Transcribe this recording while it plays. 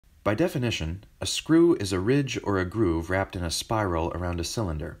By definition, a screw is a ridge or a groove wrapped in a spiral around a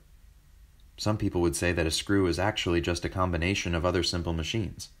cylinder. Some people would say that a screw is actually just a combination of other simple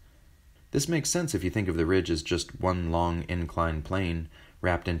machines. This makes sense if you think of the ridge as just one long inclined plane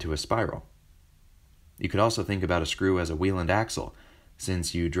wrapped into a spiral. You could also think about a screw as a wheel and axle,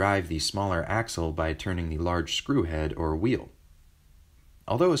 since you drive the smaller axle by turning the large screw head or wheel.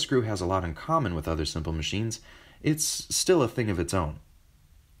 Although a screw has a lot in common with other simple machines, it's still a thing of its own.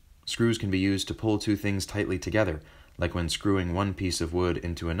 Screws can be used to pull two things tightly together, like when screwing one piece of wood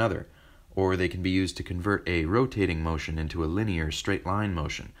into another, or they can be used to convert a rotating motion into a linear, straight-line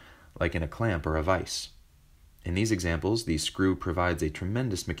motion, like in a clamp or a vise. In these examples, the screw provides a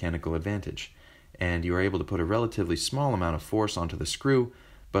tremendous mechanical advantage, and you are able to put a relatively small amount of force onto the screw,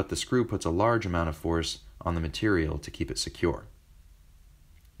 but the screw puts a large amount of force on the material to keep it secure.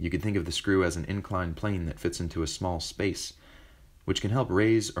 You could think of the screw as an inclined plane that fits into a small space, which can help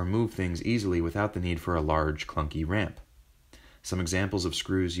raise or move things easily without the need for a large, clunky ramp. Some examples of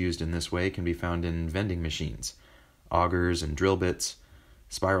screws used in this way can be found in vending machines, augers and drill bits,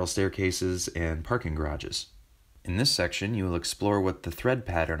 spiral staircases, and parking garages. In this section, you will explore what the thread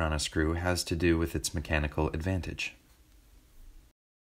pattern on a screw has to do with its mechanical advantage.